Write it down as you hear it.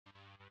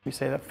We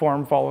say that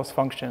form follows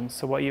function.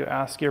 So what you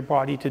ask your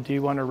body to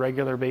do on a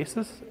regular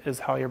basis is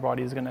how your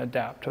body is going to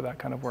adapt to that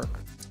kind of work.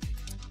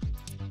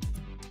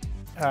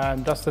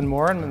 I'm Dustin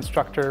Moore, I'm an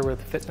instructor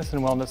with Fitness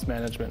and Wellness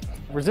Management.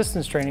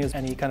 Resistance training is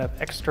any kind of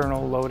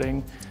external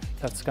loading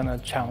that's going to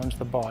challenge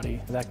the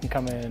body. That can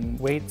come in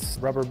weights,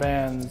 rubber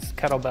bands,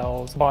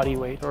 kettlebells, body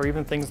weight, or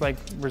even things like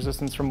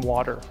resistance from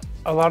water.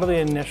 A lot of the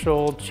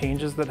initial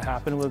changes that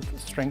happen with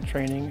strength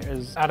training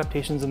is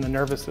adaptations in the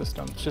nervous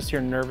system. It's just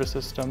your nervous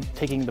system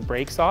taking the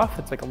brakes off.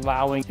 It's like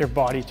allowing your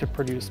body to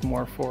produce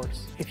more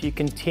force. If you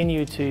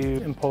continue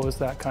to impose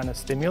that kind of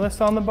stimulus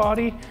on the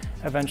body,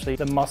 eventually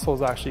the muscle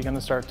is actually going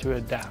to start to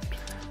adapt.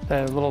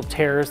 The little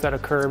tears that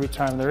occur every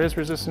time there is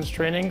resistance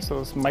training,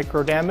 so it's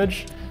micro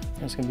damage,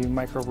 there's going to be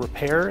micro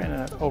repair,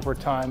 and over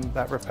time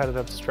that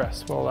repetitive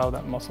stress will allow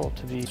that muscle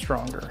to be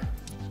stronger.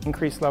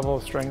 Increased level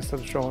of strengths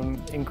have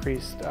shown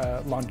increased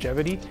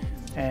longevity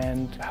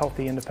and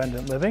healthy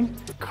independent living.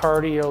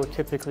 Cardio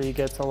typically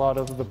gets a lot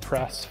of the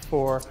press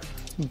for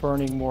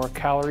burning more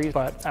calories,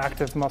 but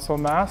active muscle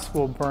mass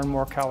will burn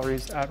more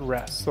calories at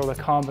rest. So the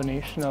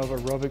combination of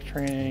aerobic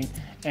training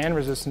and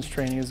resistance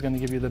training is going to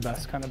give you the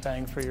best kind of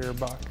bang for your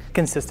buck.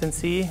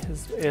 Consistency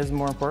is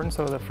more important,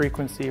 so the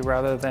frequency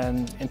rather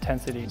than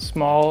intensity.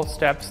 Small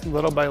steps,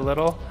 little by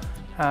little.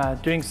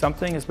 Doing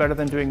something is better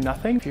than doing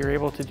nothing. If you're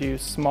able to do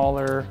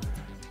smaller,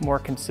 more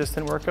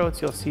consistent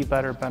workouts, you'll see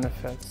better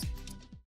benefits.